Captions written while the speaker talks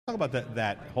talk about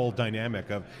that whole dynamic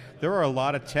of, there are a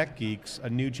lot of tech geeks, a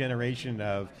new generation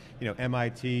of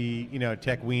MIT,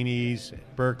 tech weenies,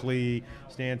 Berkeley,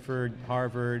 Stanford,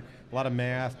 Harvard, a lot of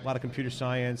math, a lot of computer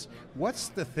science. What's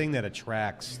the thing that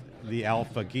attracts the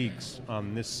alpha geeks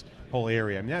on this whole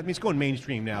area? I mean, it's going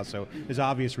mainstream now, so there's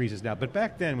obvious reasons now. But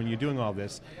back then, when you're doing all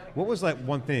this, what was that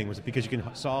one thing? Was it because you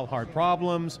can solve hard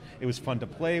problems? It was fun to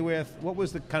play with? What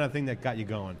was the kind of thing that got you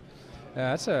going?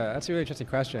 That's a really interesting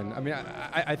question. I mean,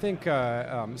 I think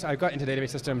so I got into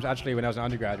database systems actually when I was an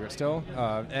undergraduate still,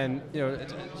 and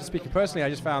speaking personally, I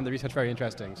just found the research very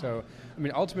interesting. So, I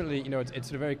mean, ultimately, it's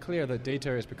sort of very clear that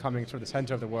data is becoming sort of the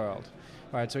center of the world,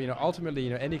 right? So,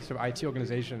 ultimately, any sort of IT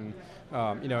organization,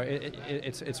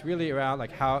 it's really around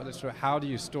like how do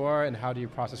you store and how do you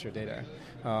process your data.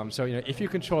 So, if you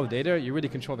control the data, you really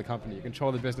control the company. You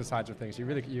control the business sides of things. You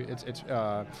really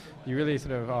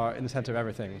sort of are in the center of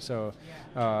everything. So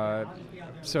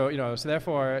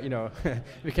therefore, it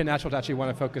became natural to actually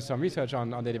want to focus on research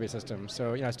on database systems.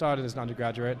 So, I started as an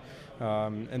undergraduate,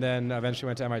 and then eventually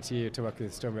went to MIT to work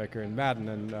with Stonemaker and Madden,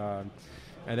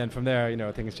 and then from there,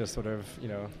 things just sort of,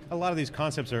 A lot of these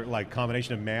concepts are like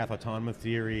combination of math, autonomous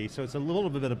theory, so it's a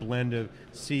little bit of a blend of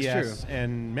CS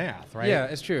and math, right? Yeah,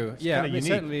 it's true. It's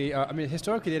certainly,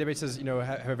 historically databases,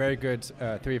 have a very good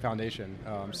theory foundation.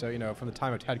 So, from the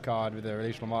time of Ted Codd with the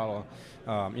relational model,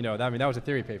 that was a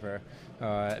theory paper.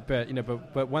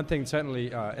 But one thing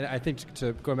certainly, and I think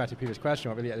going back to your previous question,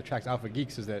 what really attracts alpha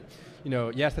geeks is that,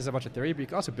 yes, there's a bunch of theory, but you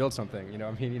can also build something.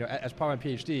 As part of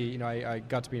my PhD, I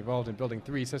got to be involved in building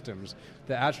 3 systems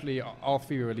that actually all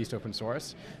 3 were released open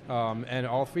source, and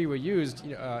all 3 were used,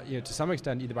 to some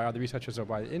extent either by other researchers or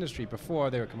by the industry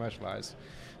before they were commercialized.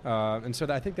 And so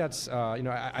I think that's,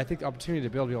 I think the opportunity to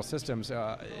build real systems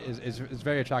is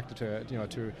very attractive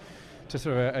to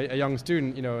sort of a young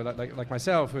student, like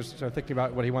myself, who's sort of thinking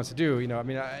about what he wants to do.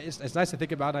 It's nice to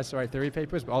think about, nice to write theory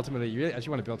papers, but ultimately you really actually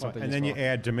want to build something. And then you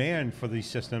add demand for these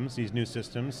systems, these new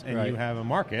systems, and you have a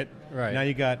market. Right. Now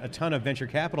you got a ton of venture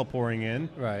capital pouring in.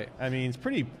 Right. I mean, it's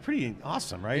pretty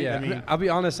awesome, right? Yeah. I'll be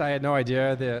honest, I had no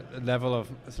idea the level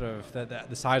of sort of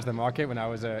the size of the market when I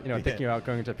was thinking about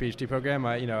going into a PhD program.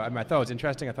 I thought it was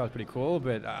interesting. I thought it was pretty cool,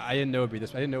 but I didn't know it would be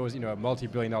this. I didn't know it was a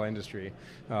multi-billion-dollar industry,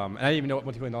 and I didn't even know what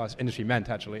multi-billion-dollar industry meant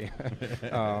actually.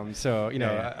 But over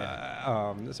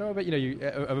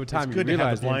time it's good you to have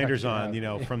realize the blinders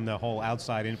on, from the whole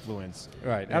outside influence.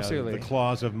 Right, absolutely. The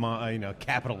claws of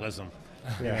capitalism.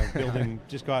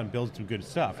 Just go out and build some good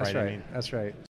stuff, That's right? right. That's right.